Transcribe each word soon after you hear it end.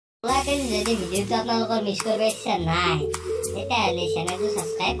OLaCrazy যদি ভিডিওটো আপোনালোকৰ মিছ কৰিব ইচ্ছা নাই তেতিয়াহ'লে চেনেলটো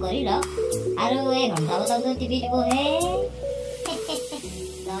সাবস্ক্ৰাইব কৰি লওক আৰু এই ঘণ্টা বজাটো টিপি দিব হে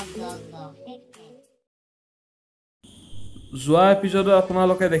যোৱা এপিসোডত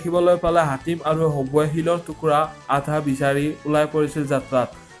আপোনালোকে দেখিবলৈ পালে হাতিম আৰু হবুৱে শিলৰ টুকুৰা আধা বিচাৰি ওলাই পৰিছিল যাত্ৰাত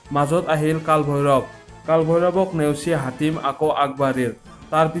মাজত আহিল কালভৈৰৱক নেউচি হাতিম আকৌ আগবাঢ়িল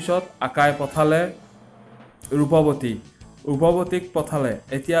তাৰ পিছত আকাই পঠালে ৰূপৱতীক পঠালে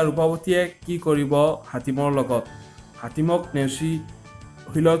এতিয়া ৰূপৱতীয়ে কি কৰিব হাতিমৰ লগত হাতিমক নেউচি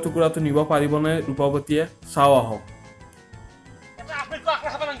শিলৰ টুকুৰাটো নিব পাৰিবনে ৰূপৱতীয়ে চাও আহক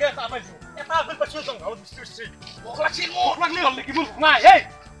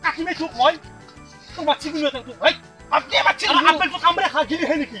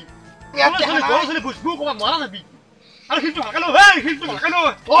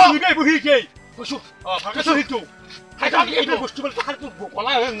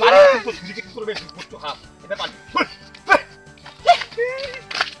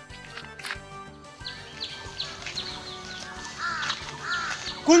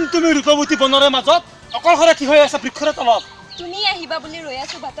কোন তুমি ৰূপৱতী বনৰে মাজত অকলশৰে থিয় হৈ আছা বৃক্ষৰে তলত তুমি আহিবা বুলি ৰৈ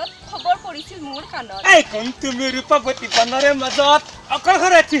আছো বাটত খবৰ পৰিছিল মোৰ কাণত এই কোন তুমি ৰূপৱতী বনৰে মাজত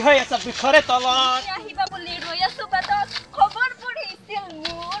অকলশৰে থিয় হৈ আছা বৃক্ষৰে তলত আহিবা বুলি ৰৈ আছো বাটত খবৰ পৰিছিল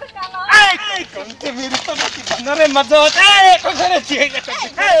মোৰ কাণত এই কোন তুমি ৰূপৱতী বনৰে মাজত অকলশৰে থিয় হৈ আছা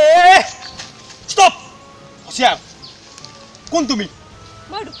ষ্টপ হচিয়া কোন তুমি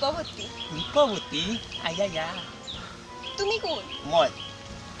মই ৰূপৱতী আয়া তুমি কোন মই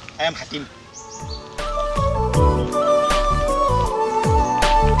I am Hatim.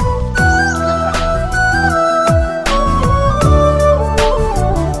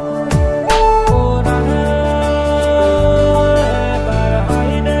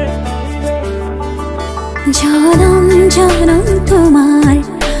 जनम तुम्हार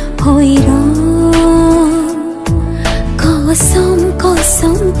कसम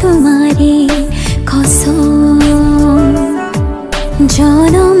कसम तुम्हारे कसम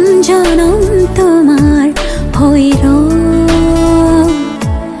जनम तुम्हार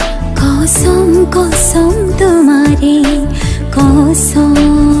कसम कसम तुम्हारे कसम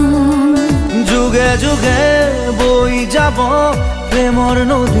जुगे जुगे বই যাব প্ৰেমৰ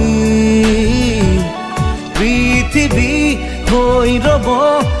নদী পৃথিৱী হৈ ৰব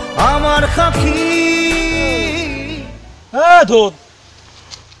আমাৰ সাক্ষী ধুত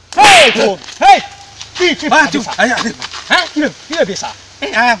কি কি বেছা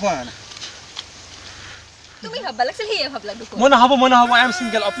তুমি ভাববা লাগছিল হিয়ে ভাবলা দুকো মই নহব আই এম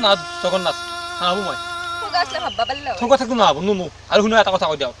সিঙ্গেল আপোনাৰ জগন্নাথ নহব মই ফুগাছলে ভাববা পাল্লা ফুগা থাকো নহব নুনু আৰু শুনো এটা কথা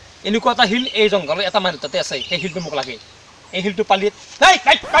কৈ দিও এনেকুৱা এটা হিল এই জংগলৰ এটা মানুহ তাতে আছে সেই হিলটো মোক লাগে এই হিলটো পালিত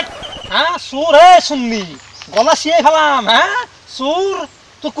চোৰ হে সুন্নি গলা চিয়াই ফেলাম চোৰ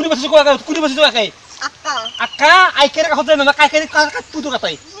তো কুনি বাসি আকাই আকা আইকেৰে কাষত যায় না কাইকেৰে কাটপুটো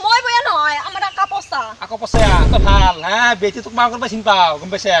কাটাই মই বয়া নহয় আমাৰ আকা পছা তো ভাল বেটি তোক মাৰ কৰবা চিন পাও গম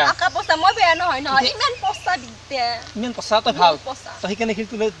পাইছা আকা পছা মই বয়া নহয় ইমান পছা দিতে ইমান পছা তো ভাল তো হিকানে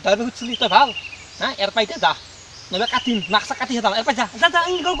হিলটো লৈ দাইবে হুচলি তো ভাল এর পাইতে যা নবে কাটিম নাকসা কাটি হেতা এর পাই যা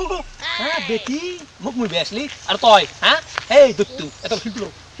গো বেটি মোক মুই বেছলি আর তই এই দুট্টু এটা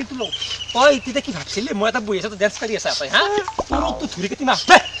হিলটো লো তই তিতে কি ভাবছিলি মই এটা বই আছে তো ডান্স কৰি আছে তই তোৰ তো ধৰি কেতি মা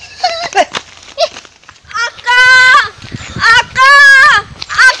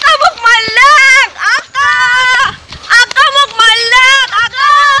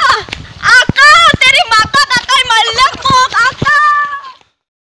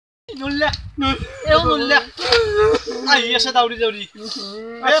Iya dauri.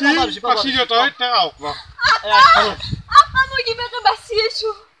 Pasti dia tahu tahu. Apa mau gimana basi itu?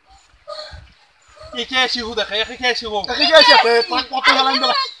 Iki sih udah kayak sih. Kakek siapa? Tak potong jalan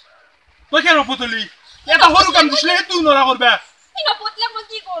dulu. Kau kira potoli? Ya tahu lu kan disini itu nora korba. Ini potla mau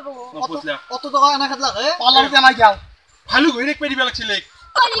ki koro. Potla. Oto to anak kata lagi. Palang dia lagi jauh. Halu gue ini pedi belak cilik.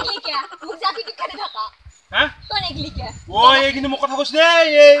 Kau negli kya? Murjati tu kada dhaka. Kau negli kya? Oh, ini mau kata kau sih,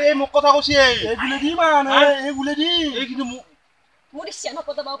 mau kata kau sih. Gule di mana? Gule di. Ini mau. Murisya na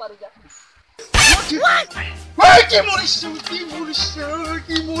pota bawa baru jah. Wah, que Maurício. Itu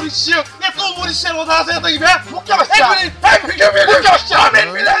Maurício lo dah saya tadi be. Bukan macam. Bukan macam.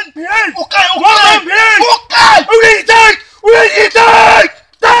 Bilen. Bukan. Udah.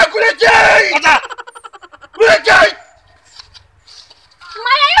 Tak boleh jadi. Ada.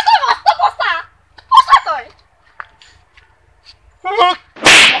 Maya itu mesti posa. Posa toy.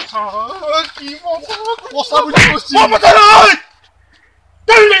 Posa boleh posi. Apa tahu?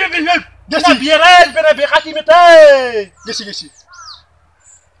 Jangan. Gesi biaran pera bekati metai. Gesi.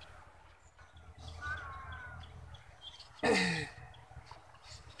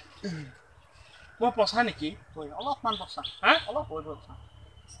 মই পচা নেকি অলপমান পচা হা অলপ হৈ পচা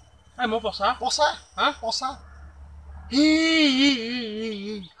মই পচা পচা হা পচা হি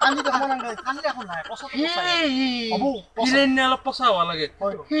কান্দি দেখাব নালাগে কান্দি দেখোন নাই পচা হ'ব হিলেনে অলপ পচা হোৱা লাগে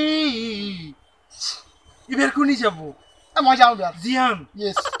হি ইবেৰ কোনি যাব মই যাওঁ বিয়াত জিয়ান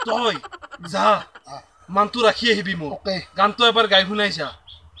ইয়েছ তই যা মানটো ৰাখি আহিবি মোক অ'কে গানটো এবাৰ গাই শুনাইছা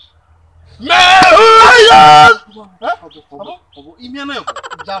হ'ব ইমানে হ'ব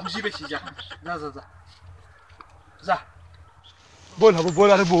যা বুজি পাইছি যা যা যা যা যা বল হ'ব বল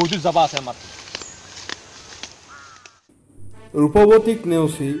আৰু বহুত দূৰ যাবা আছে আমাৰ ৰূপৱতীক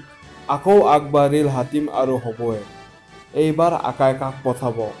নেওচি আকৌ আগবাঢ়িল হাতিম আৰু হবয়ে এইবাৰ আকাই কাক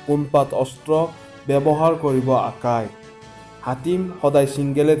পঠাব কোনপাত অস্ত্ৰ ব্যৱহাৰ কৰিব আকাই হাতিম সদায়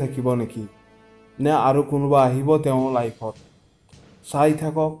ছিংগেলে থাকিব নেকি নে আৰু কোনোবা আহিব তেওঁৰ লাইফত চাই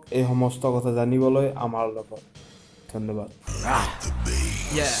থাকক এই সমস্ত কথা জানিবলৈ আমাৰ লগত ধন্যবাদ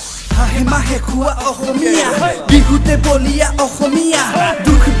হাহে মাহে খোৱা অসমীয়া বিহুতে বলিয়া অসমীয়া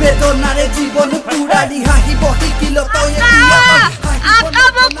দুখ বেদনাৰে জীৱন পুৰালি হাঁহিব শিকিল তই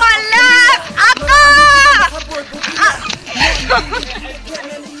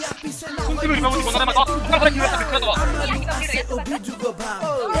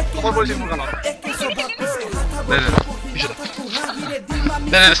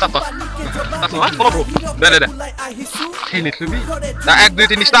এক দুই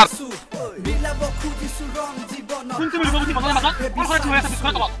তিনি স্টাৰ্ট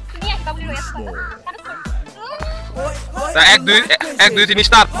এক দুই তিনি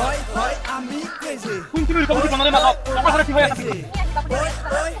স্টাৰ্ট তুমি